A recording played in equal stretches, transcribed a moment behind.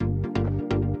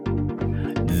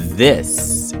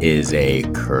This is a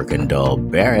Kirkendall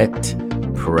Barrett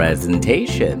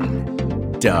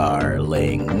presentation,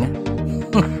 darling.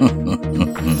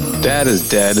 Dad is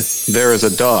dead. There is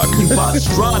a dog. You bought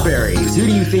strawberries. Who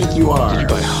do you think you are? Did you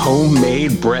buy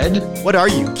homemade bread? What are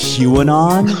you,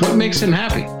 QAnon? What makes him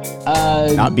happy?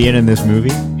 Not being in this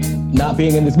movie? Not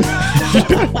being in this movie.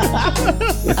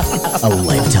 A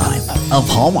lifetime of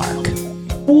Hallmark.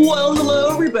 Well, hello,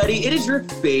 everybody. It is your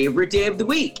favorite day of the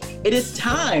week. It is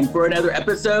time for another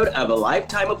episode of A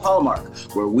Lifetime of Hallmark,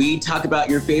 where we talk about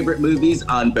your favorite movies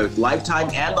on both Lifetime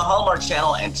and the Hallmark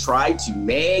Channel and try to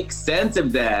make sense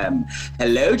of them.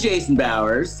 Hello, Jason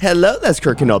Bowers. Hello, that's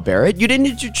Kirkendall Barrett. You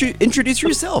didn't introduce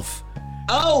yourself.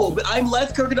 Oh, I'm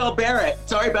Les Kirkendall Barrett.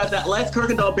 Sorry about that. Les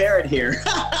Kirkendall Barrett here.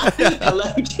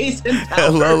 Hello, Jason Bowers.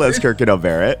 Hello, Les Kirkendall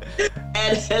Barrett.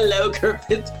 And hello, Kirk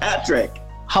Fitzpatrick.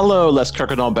 Hello, Les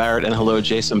Kirkendall Barrett, and hello,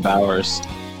 Jason Bowers.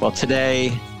 Well,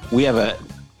 today we have a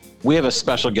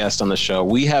special guest on the show.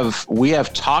 We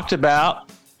have talked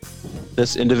about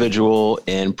this individual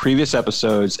in previous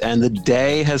episodes, and the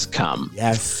day has come.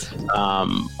 Yes.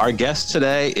 Our guest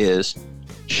today is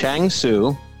Chang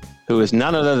Su, who is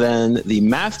none other than the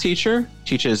math teacher,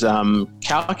 teaches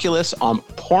calculus on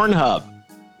PornHub.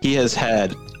 He has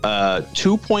had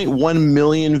 2.1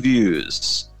 million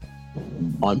views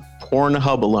on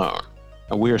PornHub alone.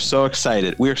 And we are so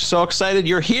excited. We are so excited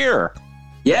you're here.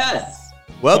 Yes.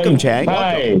 Welcome, Chang.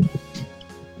 Hi.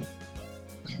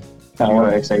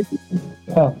 I'm excited.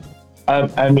 Oh,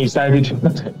 I'm excited too.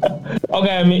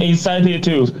 Okay, I'm excited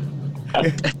too.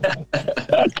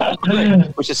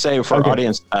 We should say for our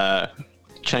audience,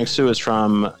 Chang Su is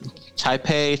from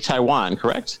Taipei, Taiwan,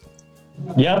 correct?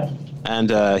 Yep. And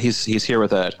he's here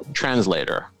with a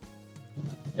translator.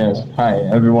 Yes. Hi,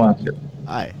 everyone.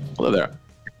 Hi. Hello there.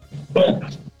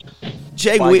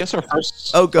 Chang, Well, I guess our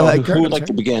first. go ahead. Who would like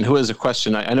to begin? Who has a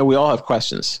question? I know we all have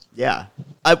questions. Yeah.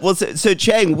 So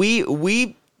Chang,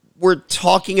 we were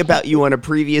talking about you on a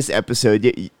previous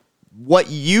episode.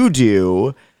 What you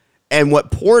do and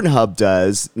what PornHub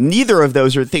does, neither of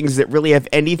those are things that really have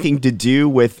anything to do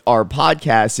with our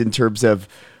podcast in terms of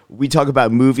we talk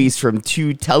about movies from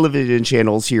two television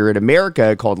channels here in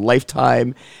America called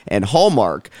Lifetime and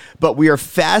Hallmark. But we are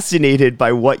fascinated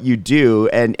by what you do,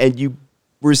 and you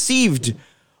received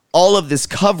all of this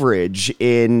coverage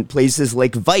in places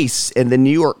like Vice and the New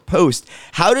York Post.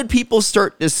 How did people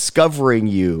start discovering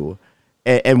you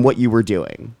and what you were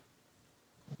doing?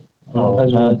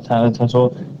 他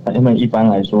说他们一般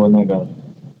来说那个，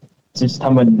其实他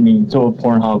们你做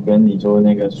PornHub 跟你做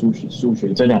那个数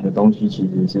学这两个东西其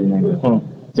实是那个，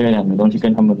这两个东西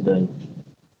跟他们的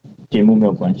节目没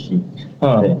有关系。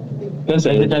对，但是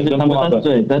他们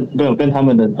对，但没有跟他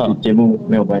们的节目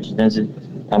没有关系，但是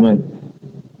他们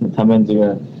这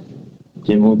个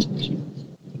节目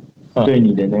对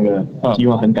你的那个计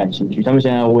划很感兴趣。他们现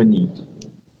在要问你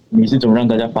是怎么让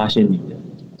大家发现你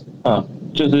的？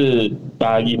就是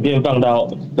把影片放到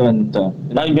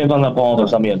把影片放到 PornHub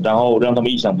上面，然后让他们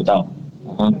意想不到，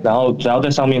然后只要在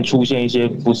上面出现一些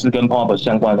不是跟 PornHub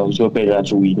相关的东西，就会被人家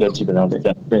注意，应该基本上是这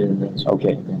样。对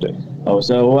 ，OK， 对。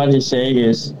So what he say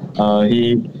is,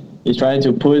 he tried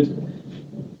to put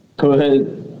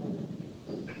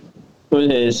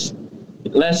his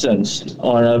lessons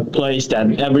on a place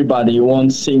that everybody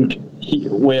won't think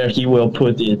where he will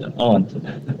put it on.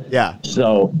 Yeah.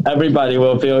 So everybody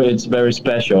will feel it's very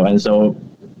special, and so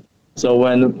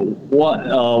when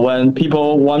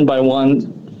people one by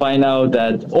one find out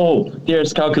that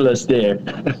there's calculus there,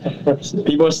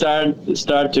 people start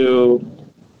to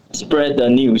spread the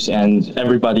news, and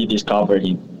everybody discover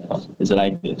him. It's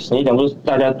like this. 你讲说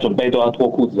大家准备都要脱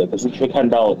裤子了，可是却看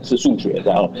到是数学，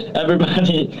然后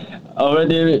everybody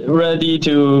already ready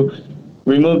to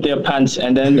remove their pants,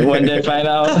 and then when they find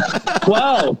out,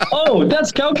 wow,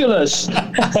 that's calculus.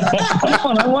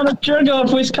 I want to jerk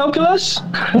off with calculus.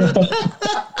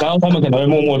 然后他们可能会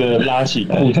默默的拉起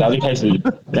裤子，然后就开始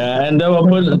and they will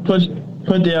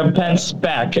put their pants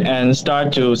back and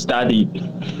start to study.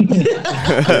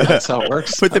 That's how it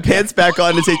works. Put the pants back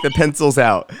on and take the pencils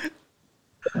out.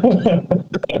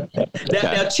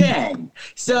 Now, Chang,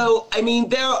 so, I mean,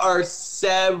 there are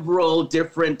several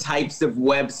different types of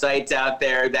websites out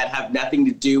there that have nothing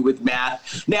to do with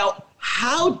math. Now,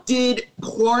 how did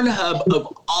PornHub, of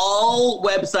all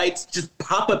websites, just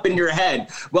pop up in your head?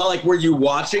 Well, like, were you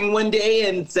watching one day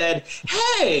and said,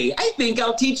 hey, I think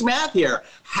I'll teach math here?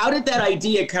 How did that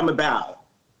idea come about?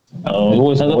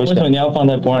 为什么你要放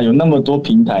在 PornHub 有那么多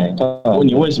平台？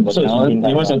你为什么？然后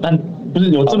你为什么？但不是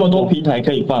有这么多平台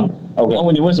可以放 OK 那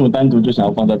问你为什么单独就想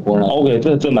要放在 PornHub？ OK，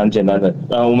 这蛮简单的。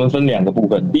我们分2个部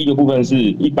分。第一个部分是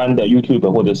一般的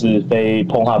YouTube 或者是非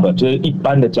PornHub， 就是一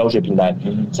般的教学平台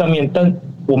上面，但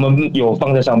我们有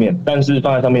放在上面，但是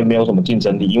放在上面没有什么竞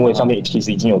争力，因为上面其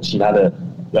实已经有其他的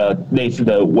类似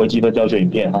的微积分教学影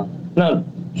片哈。那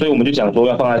所以我们就讲说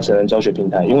要放在成人教学平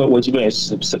台，因为微积分也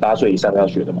18岁以上要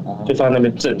学的嘛，就放在那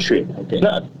边正确。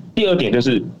那第2点就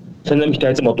是成人平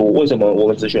台这么多，为什么我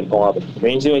们只选 PornHub？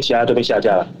 原因是因为其他都被下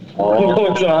架了。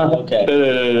是吗 Okay.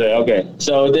 对 OK.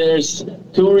 So there's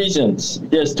two reasons.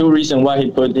 There's 2 reasons why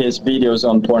he put his videos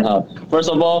on PornHub. First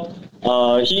of all,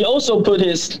 he also put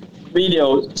his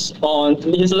videos on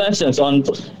his lessons on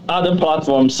other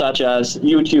platforms such as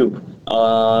YouTube,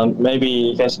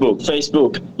 maybe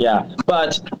Facebook, yeah.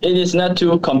 But it is not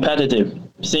too competitive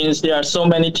since there are so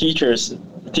many teachers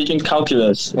teaching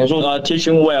calculus,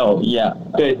 teaching well, yeah.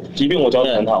 对，即便我教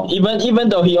得很好 Even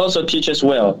though he also teaches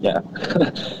well, yeah.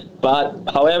 But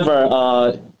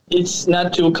however, it's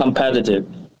not too competitive.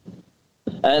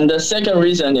 And the second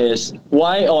reason is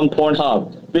why on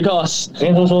PornHub? Because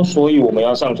应该说，所以我们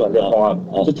要上传在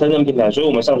PornHub， 是成人平台，所以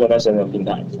我们上传在成人平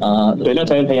台。对，那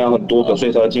成人培养很多个，所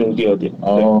以才会进入第2点。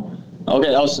OK，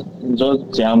 老师，你说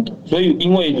怎样？所以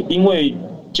因为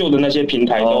旧的那些平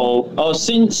台都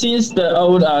since the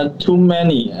old are too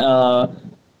many,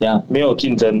 yeah， 没有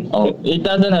竞争。it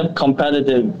doesn't have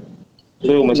competitive.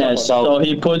 所以我们现在 So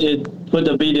he put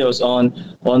the videos on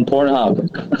PornHub.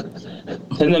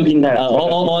 成人平台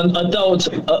on adult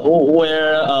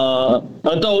where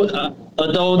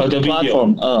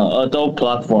adult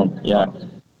platform, yeah.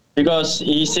 Because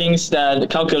he thinks that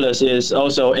calculus is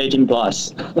also 18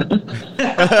 plus.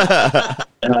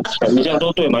 你这样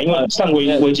说对嘛？因为上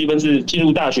微积分是进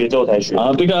入大学之后才学。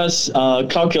Because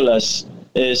calculus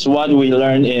is what we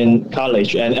learn in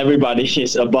college, and everybody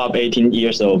is above 18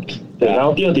 years old. 对，然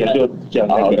后第2点就讲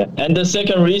那个。And the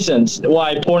second reason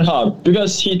why PornHub,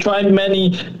 because he tried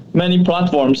many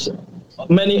platforms,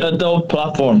 many adult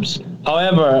platforms.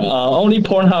 However, only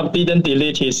PornHub didn't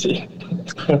delete his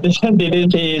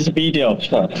video.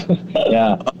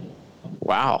 Yeah.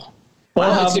 Wow.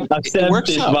 PornHub accepts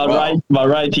this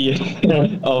variety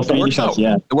of videos.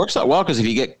 Yeah. It works out well because if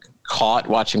you get caught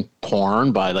watching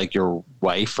porn by like your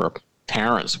wife or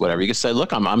parents, whatever, you can say,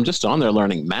 "Look, I'm just on there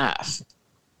learning math."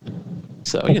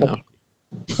 So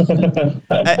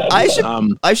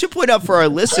I should point out for our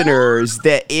listeners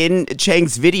that in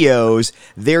Chang's videos,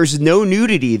 there's no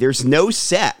nudity, there's no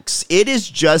sex. It is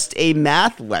just a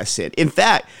math lesson. In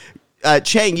fact,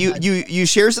 Chang, you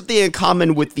share something in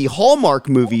common with the Hallmark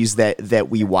movies that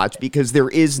we watch because there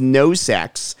is no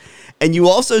sex. And you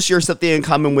also share something in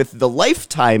common with the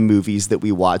Lifetime movies that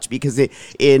we watch because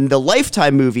in the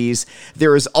Lifetime movies,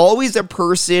 there is always a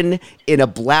person in a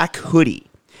black hoodie.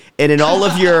 And in all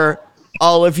of your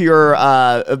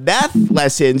math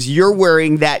lessons, you're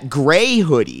wearing that gray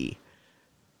hoodie.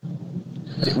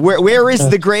 Where is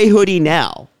the gray hoodie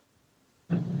now?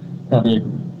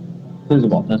 为什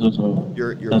么？他说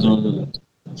他说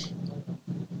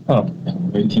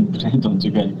我也听不太懂这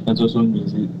个。他就说你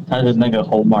是他的那个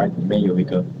Hallmark 里面有一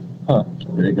个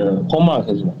有一个 Hallmark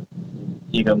是什么？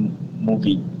一个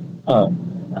movie，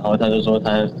 然后他就说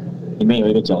他里面有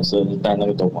一个角色是戴那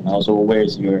个斗篷，然后说 Where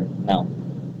is your now？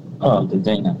 你的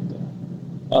在哪？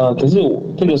可是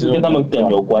这个是跟他们梗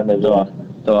有关的，对吧？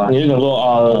对吧？你就想说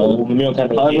我们没有看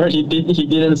那个。However, he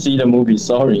didn't see the movie.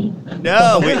 Sorry.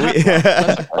 No.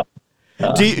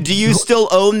 Do you still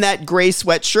own that gray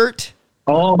sweatshirt?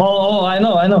 Oh, I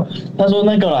know. 他说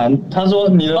那个啦，他说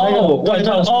你的那个外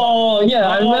套。Yeah,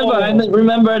 I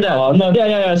remember that.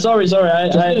 Yeah. Sorry.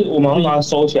 我们把它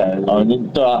收起来了。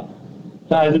对啊。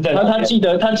他还是在他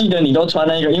记得你都穿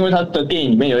那个，因为他的电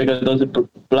影里面有一个都是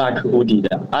black hoodie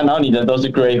的然后你的都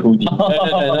是 gray hoodie。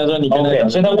对，他说你跟那个，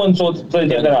所以他问说这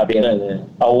件在哪边？对。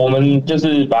我们就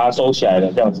是把它收起来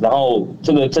了这样子。然后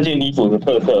这件衣服的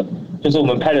特色就是我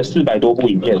们拍了400多部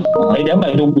影片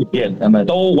，200多部影片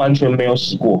都完全没有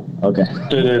洗过。OK。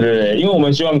对，因为我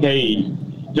们希望可以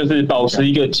就是保持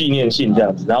一个纪念性这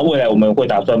样子。然后未来我们会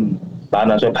打算把它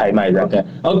拿出来拍卖这样。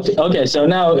Okay. So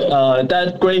now,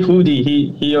 that gray hoodie,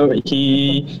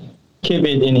 he keep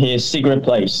it in his secret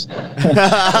place.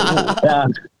 Yeah.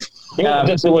 因为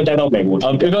这次会带到美国去。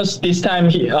Because this time,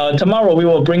 tomorrow we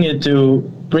will bring it to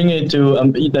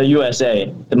the USA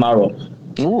tomorrow.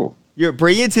 Ooh. You're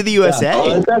bringing it to the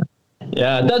USA.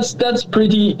 Yeah, that's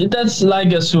pretty. That's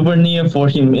like a souvenir for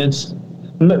him. It's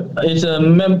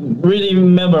really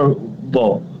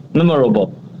memorable.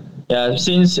 Yeah,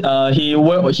 since he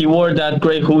wore that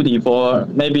gray hoodie for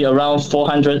maybe around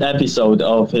 400 episodes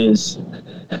of his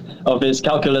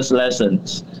calculus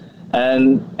lessons,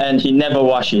 and he never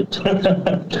watched it.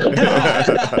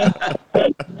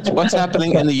 What's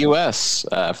happening in the U.S.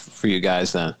 For you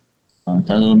guys then?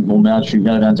 他说我们要去，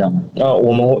要跟他讲吗？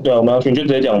我们要去，你就直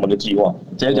接讲我们的计划，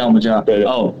直接讲我们家。对。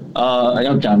要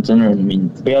讲真人名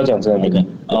字，不要讲真人名字。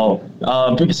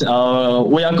because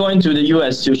we are going to the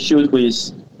U.S. to shoot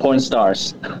with porn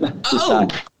stars this time.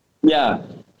 Yeah.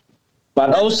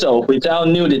 But also without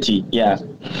nudity, yeah.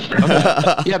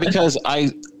 Yeah, because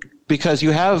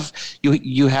you have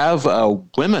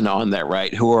women on there,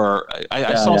 right? Who are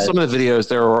I saw some of the videos.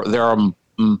 There are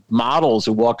models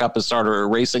who walk up and start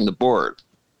erasing the board.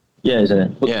 Yes.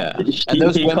 Yeah. And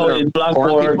those women are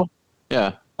Blackboard.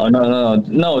 Yeah. Oh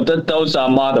no. Those are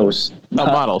models. Oh,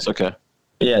 models. Okay.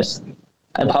 Yes.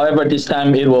 However, this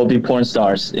time it will be porn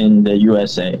stars in the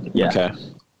USA. Yeah. Okay.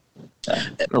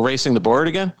 Erasing the board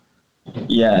again?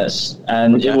 Yes,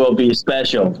 and it will be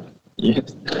special.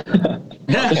 It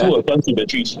will.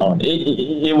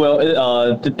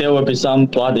 There will be some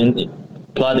plot in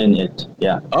it.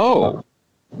 Yeah. Oh.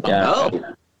 Yeah.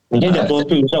 你可以讲说，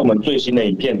譬如像我们最新的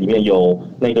影片里面有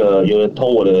人偷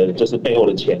我的就是背后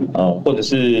的钱，或者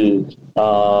是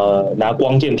拿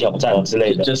光剑挑战之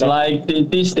类的。Just like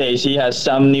these days, he has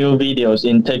some new videos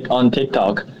on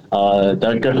TikTok.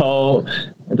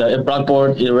 The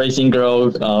blackboard erasing girl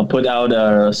put out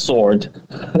a sword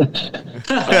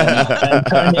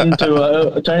and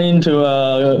turn into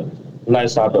a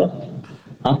nice stalker.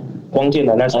 啊，光剑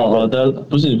的 nice stalker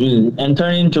不是 and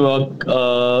turn into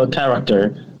a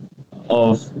character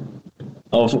of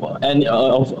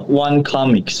one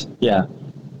comics. Yeah.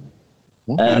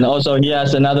 And also he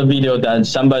has another video that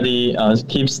somebody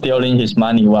keeps stealing his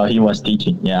money while he was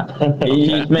teaching. Yeah.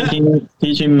 He's making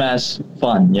teaching math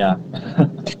fun. Yeah.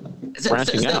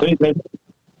 Branching out.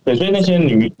 所以那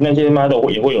些 model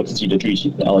也会有自己的剧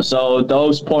情。So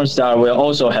those porn stars will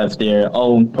also have their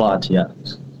own plot. Yeah.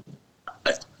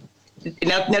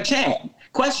 Now, Chang,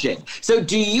 question. So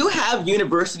do you have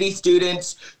university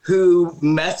students who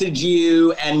message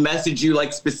you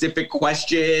like specific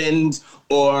questions,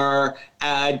 or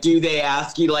do they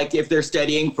ask you, like, if they're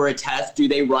studying for a test, do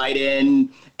they write in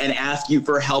and ask you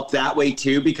for help that way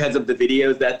too because of the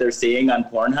videos that they're seeing on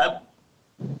PornHub?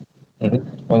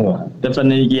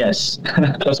 Definitely yes.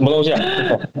 什么东西啊？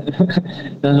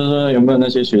但是说有没有那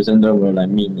些学生都有没有来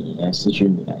密你、来私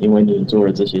讯你啊？因为你做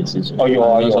了这些事情。有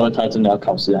啊。说他真的要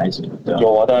考试还是？对啊。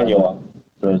有啊，当然有啊。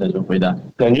对，他就回答。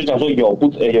可能就讲说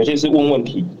有些是问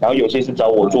题，然后有些是找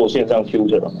我做线上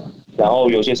tutor， 然后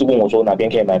有些是问我说哪边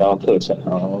可以买到課程。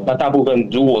那大部分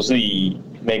如果是以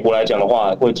美國來講的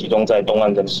話，會集中在東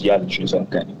岸跟西岸的學生。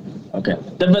Okay.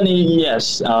 Definitely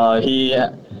yes.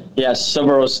 He has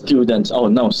several students. Oh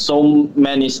no, so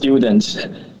many students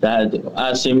that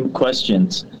ask him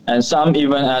questions, and some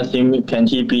even ask him, can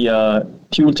he be a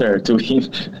tutor to him?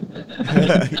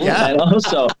 Yeah. and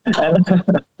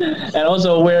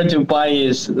also where to buy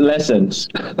his lessons,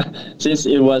 since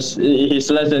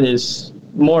his lesson is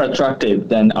more attractive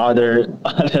than other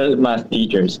math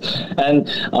teachers. And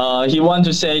he wants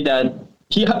to say that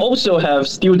he also have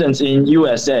students in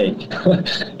USA.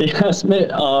 He has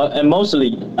and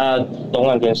mostly at 東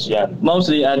岸跟西岸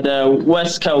mostly at the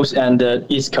West Coast and the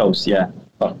East Coast. Yeah.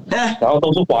 然后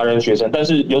都是华人学生，但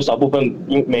是有少部分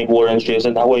美国人学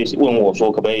生他会问我说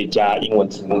可不可以加英文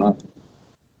字幕。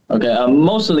Okay,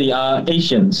 mostly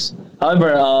Asians.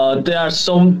 However, there are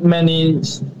so many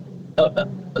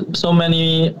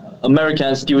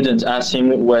American students ask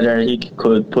him whether he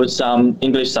could put some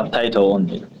English subtitle on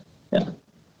it. Yeah.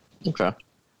 Okay.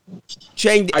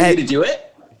 Chang, Are you to do it?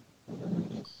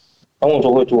 他问我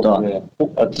说会做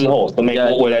之后等美国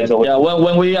回来之后。Yeah,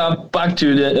 when we are back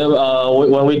to the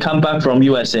when we come back from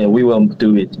USA, we will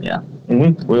do it. Yeah.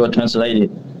 We will translate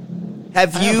it.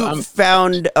 Have you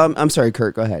found? I'm sorry,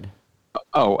 Kurt. Go ahead.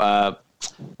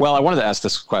 Well, I wanted to ask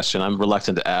this question. I'm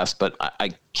reluctant to ask, but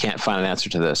I can't find an answer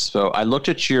to this. So I looked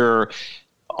at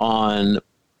on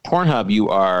PornHub. You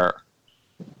are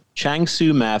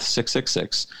Changsu Math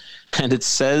 666, and it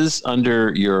says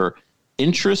under your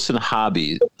interests and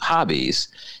hobbies,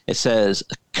 it says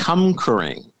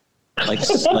 "cumcurring," like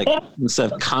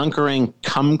instead of conquering,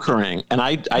 cumcurring. And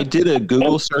I did a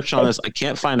Google search on this. I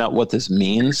can't find out what this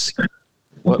means.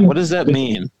 What does that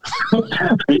mean?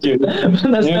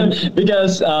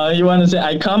 Because you want to say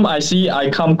I come, I see, I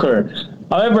conquer.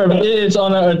 However, it's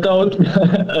on an adult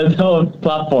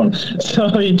platform, so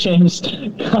he changed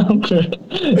conquer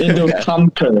into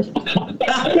conquer.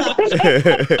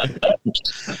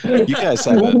 You guys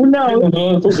have it.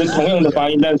 No. 说是同样的发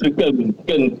音，但是更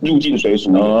入境随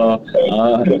俗。The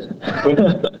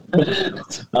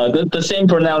same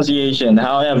pronunciation.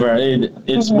 However,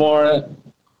 it's more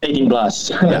 18 plus.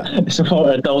 Yeah. It's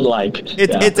more adult like.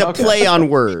 It's a play on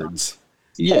words.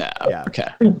 Yeah. Yeah. Okay.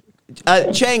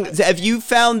 Chang, have you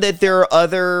found that there are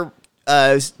other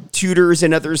tutors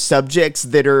and other subjects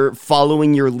that are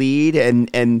following your lead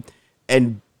and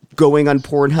going on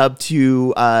Pornhub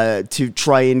to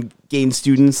try and gain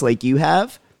students like you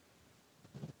have?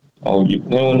 哦，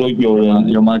有人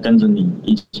有吗？跟着你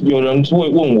一起？有人会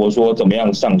问我说怎么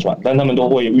样上传，但他们都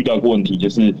会遇到一个问题，就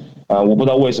是我不知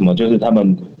道为什么，就是他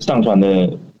们上传的，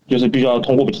就是必须要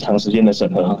通过比较长时间的审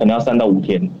核，可能要3到5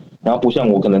天，然后不像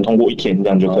我可能通过1天这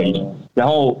样就可以了。然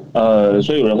后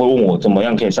所以有人会问我怎么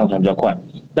样可以上传比较快。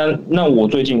那我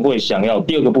最近会想要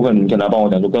第二个部分，你可能要帮我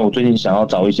讲说，跟我最近想要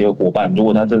找一些伙伴，如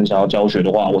果他真的想要教学的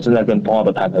话，我正在跟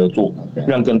PornHub 谈合作，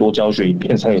让更多教学影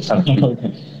片可以上去。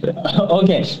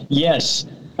Okay, yes.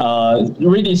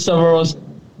 Really, several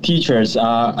teachers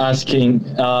are asking,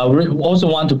 also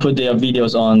want to put their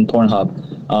videos on Pornhub.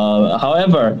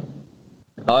 However,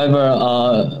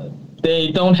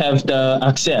 they don't have the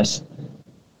access.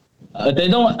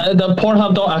 The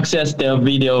Pornhub don't access their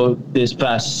video this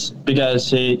fast because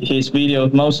his video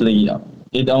mostly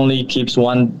it only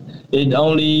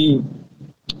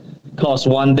costs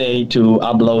 1 day to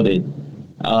upload it.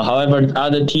 However,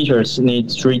 other teachers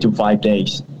need 3 to 5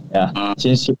 days. Yeah,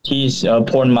 since he's a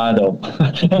porn model,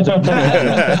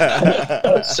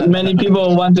 so many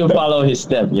people want to follow his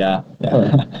step. Yeah.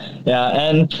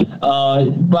 And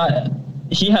but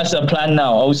he has a plan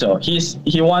now. Also,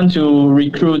 he wants to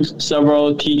recruit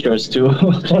several teachers to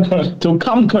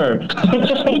conquer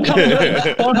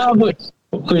Pornhub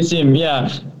with him. Yeah.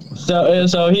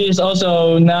 So he is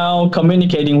also now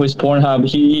communicating with Pornhub.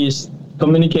 He is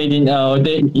communicating.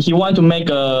 He want to make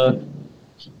a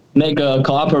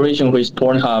cooperation with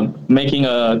Pornhub, making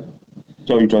a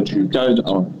教育专区。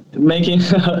 making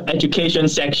education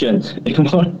section in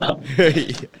Pornhub.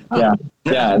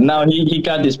 Yeah. Now he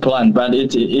got this plan, but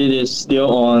it is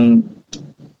still on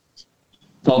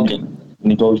talking,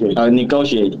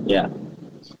 negotiating. Yeah.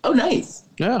 Oh, nice.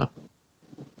 Yeah.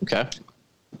 Okay.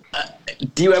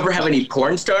 Do you ever have any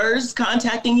porn stars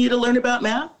contacting you to learn about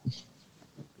math?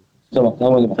 是吗？他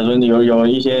问什么？他说有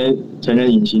一些成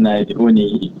人影星来问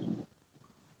你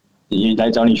来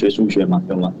找你学数学吗？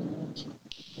有吗？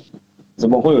怎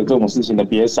么会有这种事情呢？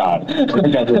别傻了！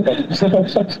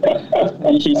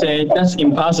 He said that's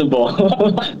impossible.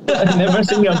 I never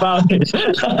think about it.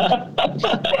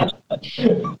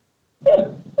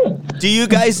 Do you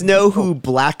guys know who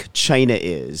Black China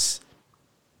is?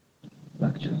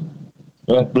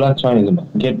 Black China 什么？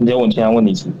你再问其他问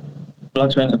题是 Black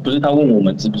China 不是他问我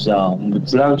们知不知道？我们不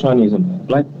知道 Black China 什么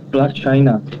Black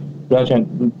China.？Black China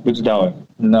不知道哎。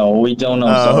No, we don't know.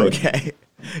 Oh, Sorry. okay.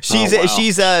 She's wow.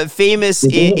 she's famous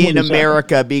in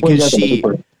America because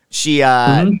she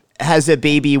has a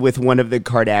baby with one of the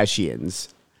Kardashians.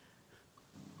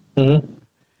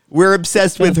 We're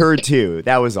obsessed with her too.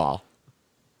 That was all.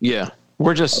 Yeah.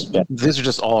 These are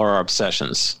just all our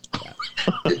obsessions.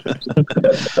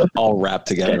 All wrapped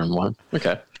together in one.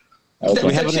 Okay. Do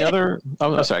we have any other?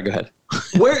 Oh, I'm sorry. Go ahead.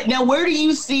 Where do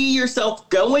you see yourself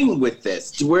going with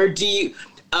this? Where do you,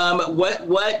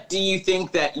 what do you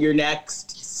think that your next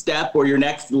step or your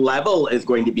next level is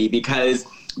going to be? Because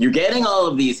you're getting all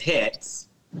of these hits,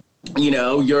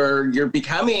 you're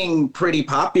becoming pretty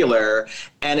popular,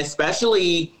 and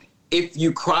especially if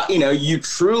you you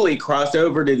truly cross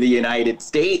over to the United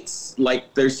States,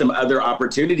 like there's some other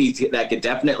opportunities that could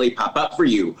definitely pop up for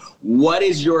you. What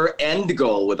is your end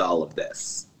goal with all of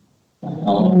this?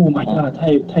 Oh my god，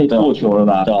 太做球了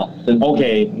吧？对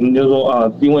OK， 你就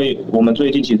说因为我们最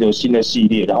近其实有新的系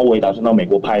列，然后我也打算到美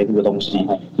国拍这个东西，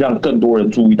让更多人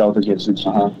注意到这件事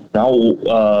情。然后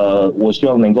我希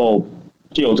望能够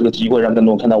借由这个机会，让更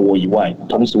多人看到我以外，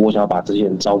同时我想要把这些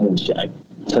人招募起来，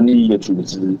成立一个组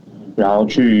织，然后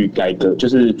去改革，就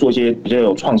是做一些比较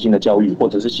有创新的教育，或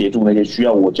者是协助那些需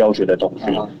要我教学的同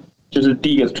学。就是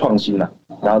第一个是创新啦，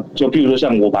然后就譬如说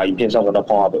像我把影片上传到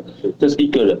PornHub， 这是一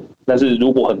个人，但是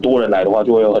如果很多人来的话，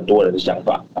就会有很多人的想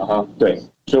法。对，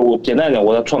所以我简单来讲，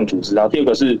我要创组织。然后第二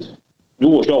个是，如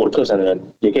果需要我的课程的人，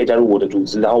也可以加入我的组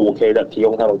织，然后我可以提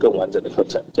供他们更完整的课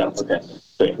程，这样子。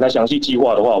对，那详细计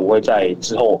划的话，我会在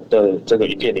之后的这个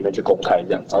影片里面去公开，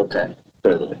这样子。OK，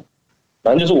 对，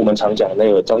反正就是我们常讲的那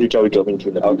个张旭教育革命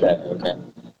厅的。OK，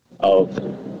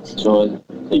 说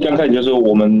一刚开始就是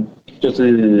我们就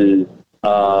是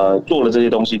做了这些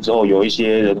东西之后，有一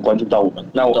些人关注到我们，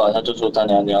那他就说大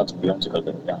家你要怎么用这个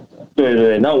这样子。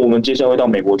对，那我们接下来会到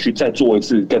美国去再做一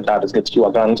次更大的这个计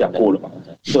划，刚刚讲过了嘛。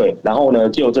对，然后呢，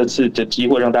借由这次的机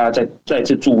会让大家再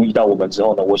次注意到我们之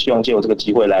后呢，我希望借由这个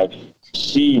机会来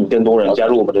吸引更多人加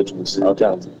入我们的组织，这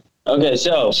样子。Okay,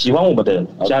 so 喜欢我们的人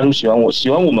加入喜欢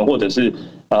我们或者是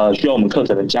需要我们课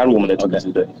程的加入我们的组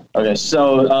织对。Okay,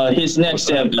 so his next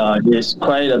step is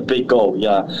quite a big goal.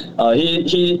 Yeah,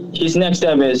 his next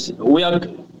step is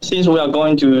since we are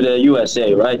going to the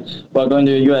USA, right? We are going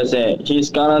to the USA. He's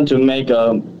gonna to make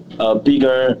a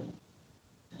bigger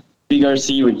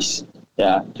series.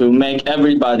 Yeah, to make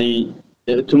everybody,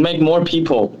 to make more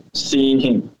people seeing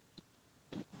him.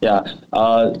 Yeah,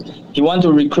 he want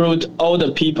to recruit all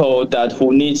the people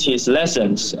who needs his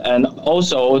lessons, and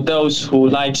also those who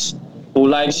likes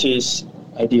his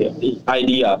idea.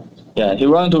 Yeah, he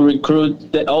want to recruit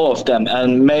all of them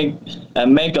and make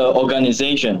an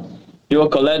organization. He will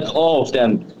collect all of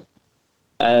them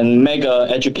and make a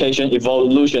education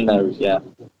evolutionary. Yeah,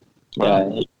 wow.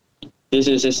 Yeah. This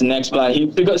is his next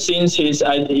plan. Because since he is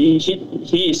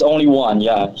only one.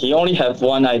 Yeah, he only have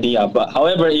one idea. But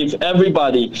however, if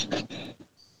everybody,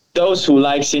 those who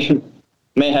likes him,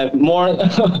 may have more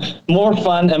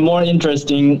fun and more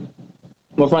interesting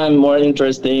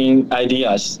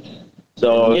ideas.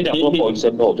 So 你讲说 for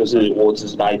example， 就是我只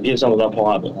是把影片上传到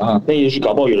PornHub 那也许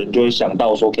搞不好有人就会想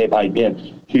到说可以把影片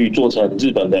去做成日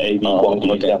本的 AV 光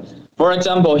碟这样。For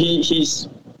example, his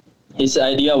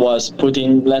idea was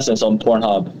putting lessons on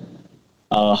PornHub.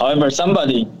 However,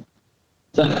 somebody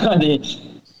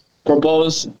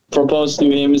proposed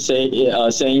to him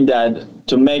saying that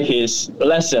to make his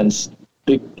lessons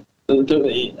into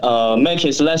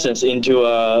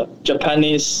a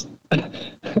Japanese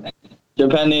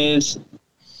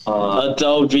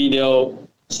adult video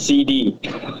CD.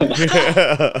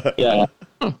 Yeah.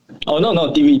 Oh no,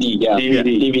 DVD. Yeah.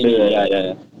 DVD.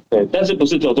 Yeah. 对，但是不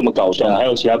是只有这么搞笑，还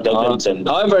有其他比较认真的。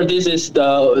However, this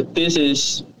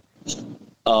is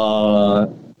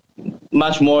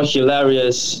much more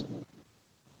hilarious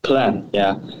plan.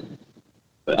 Yeah.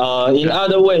 In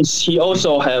other ways, he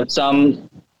also have some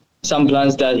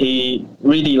plans that he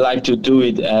really like to do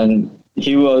it, and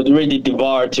he will really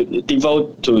devote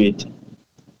to it.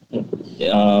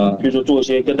 比如说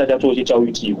跟大家做一些教育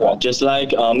计划 just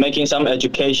like making some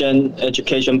education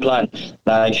plan,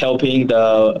 like helping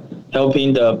the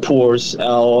poor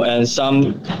and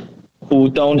some who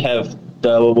don't have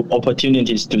the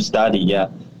opportunities to study. Yeah,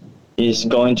 he's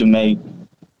going to make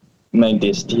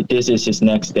this. This is his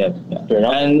next step. Yeah. 对，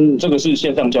然后这个是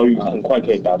线上教育很快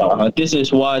可以达到。This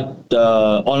is what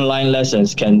the online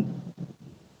lessons can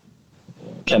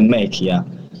make. Yeah.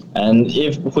 And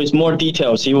if with more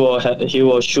details, he will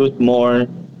shoot more.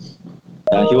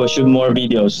 He will shoot more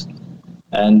videos,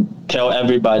 and tell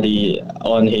everybody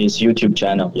on his YouTube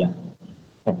channel. Yeah,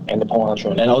 and the PornHub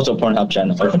channel, and also PornHub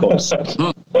channel, of course.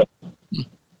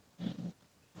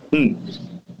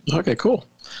 Okay, cool.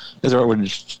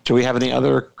 Do we have any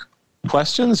other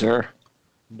questions or?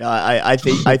 No, I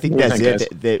think that's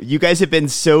it. You guys have been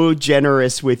so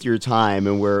generous with your time,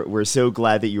 and we're so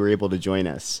glad that you were able to join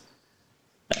us.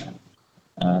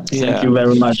 Thank you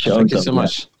very much. Thank you so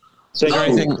much. So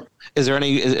is there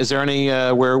any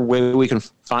where we can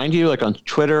find you, like on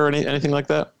Twitter or anything like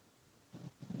that?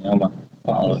 Yeah,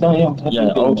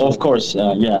 of course.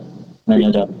 Yeah. 那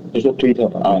个就说 Twitter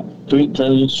嘛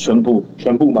，Twitter 全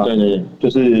部嘛，对，就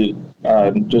是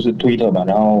Twitter 嘛，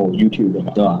然后 YouTube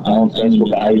嘛，对吧？然后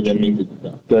Facebook、IG 名字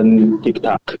跟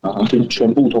TikTok， 就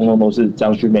全部通通都是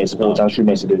张旭妹或张旭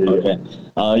妹对。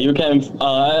You can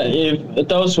if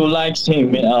those who likes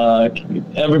him,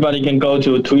 everybody can go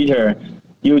to Twitter,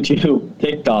 YouTube,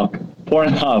 TikTok,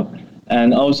 PornHub,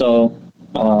 and also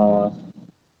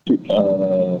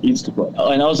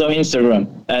Instagram,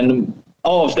 and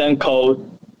all of them called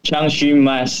Changshu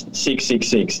Mas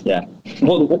 666. Yeah.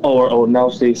 or now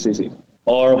 666.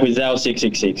 Or without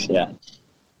 666. Yeah.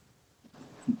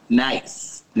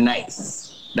 Nice.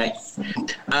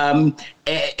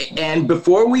 And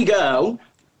before we go,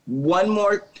 one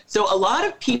more. So a lot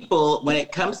of people, when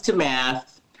it comes to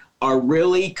math, are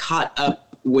really caught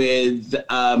up with,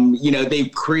 they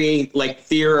create like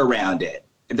fear around it.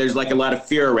 There's like a lot of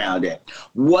fear around it.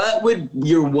 What would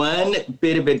your one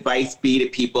bit of advice be to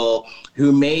people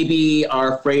who maybe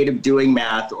are afraid of doing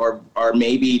math or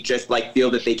maybe just like feel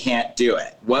that they can't do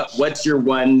it? What's your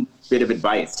one bit of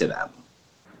advice to them?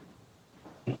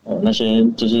 那些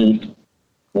就是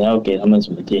你要给他们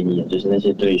什么建议？就是那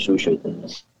些对数学的，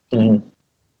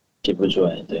解不出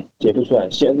来，对，解不出来，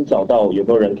先找到有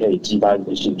没有人可以激发你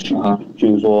的兴趣比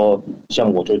如说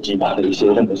像我就激发了一些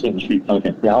人的兴趣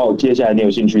 ，OK， 然后接下来你有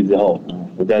兴趣之后，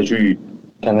你再去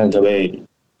看看可不可以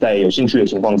在有兴趣的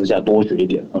情况之下多学一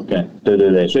点 ，OK，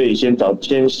 对，所以先找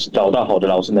到好的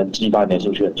老师能激发你的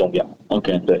兴趣很重要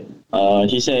 ，OK， 对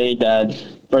，he said that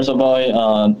first of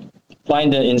all, find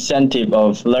the incentive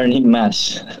of learning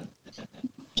math.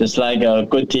 just like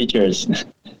good teachers.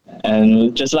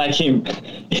 And just like him,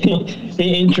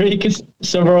 he intrigues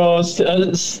several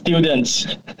students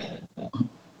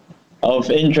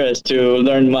of interest to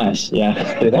learn math. Yeah.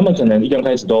 对他们可能一刚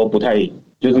开始都不太，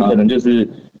就是可能就是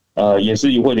也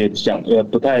是会点想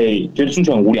不太觉得数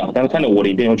学很无聊，但是看了我的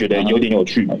影片又觉得有点有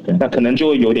趣，那可能就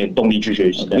会有点动力去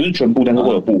学习，不是全部，但是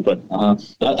会有部分。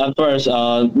At first,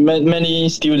 many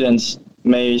students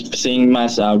may think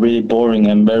math are really boring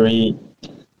and very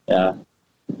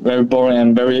boring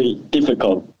and very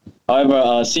difficult.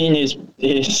 However, seeing his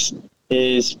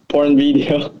porn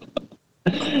video,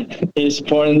 his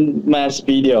porn math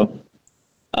video,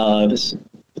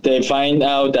 they find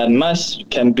out that math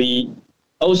can be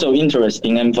also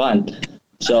interesting and fun.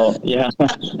 So yeah,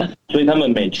 所以他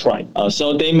们may try.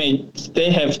 So they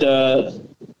have the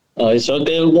so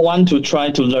they want to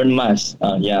try to learn math.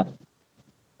 Yeah.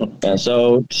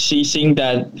 So seeing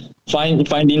that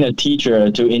finding a teacher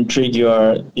to intrigue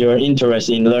your interest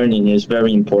in learning is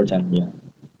very important. Yeah.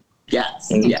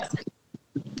 Yes. Yes.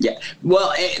 Yeah.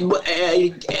 Well,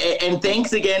 and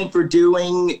thanks again for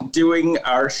doing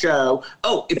our show.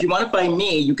 Oh, if you want to find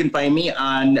me, you can find me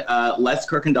on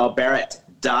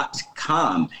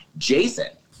leskirkendallbarrett.com. Jason.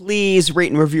 Please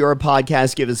rate and review our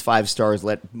podcast. Give us 5 stars.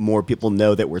 Let more people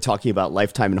know that we're talking about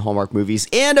Lifetime and Hallmark movies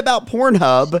and about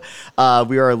PornHub.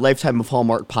 We are a Lifetime of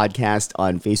Hallmark podcast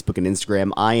on Facebook and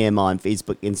Instagram. I am on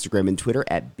Facebook, Instagram, and Twitter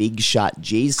at Big Shot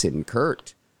Jason.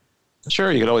 Kurt.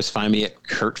 Sure, you could always find me at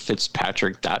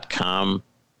kurtfitzpatrick.com.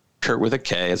 Kurt with a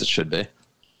K, as it should be.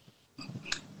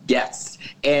 Yes.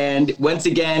 And once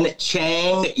again,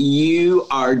 Chang, you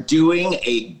are doing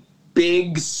a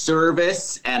big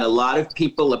service, and a lot of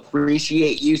people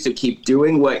appreciate you, so keep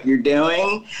doing what you're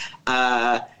doing.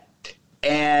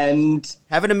 And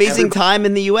have an amazing time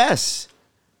in the U.S.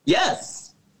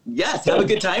 Yes. Have a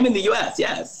good time in the U.S.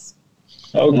 Yes.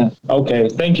 Okay.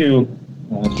 Thank you.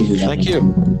 Thank you.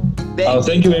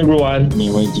 Thank you, everyone. 你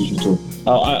会继续做。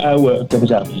I will. 对不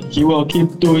起 He will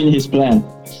keep doing his plan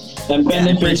and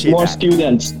benefit more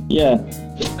students. Yeah.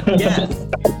 Yes.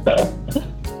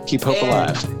 Keep hope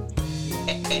alive.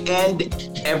 And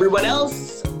everyone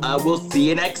else, we'll see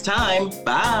you next time.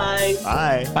 Bye.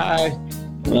 Bye. Bye.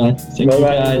 Thank you,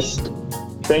 guys.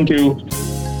 Thank you.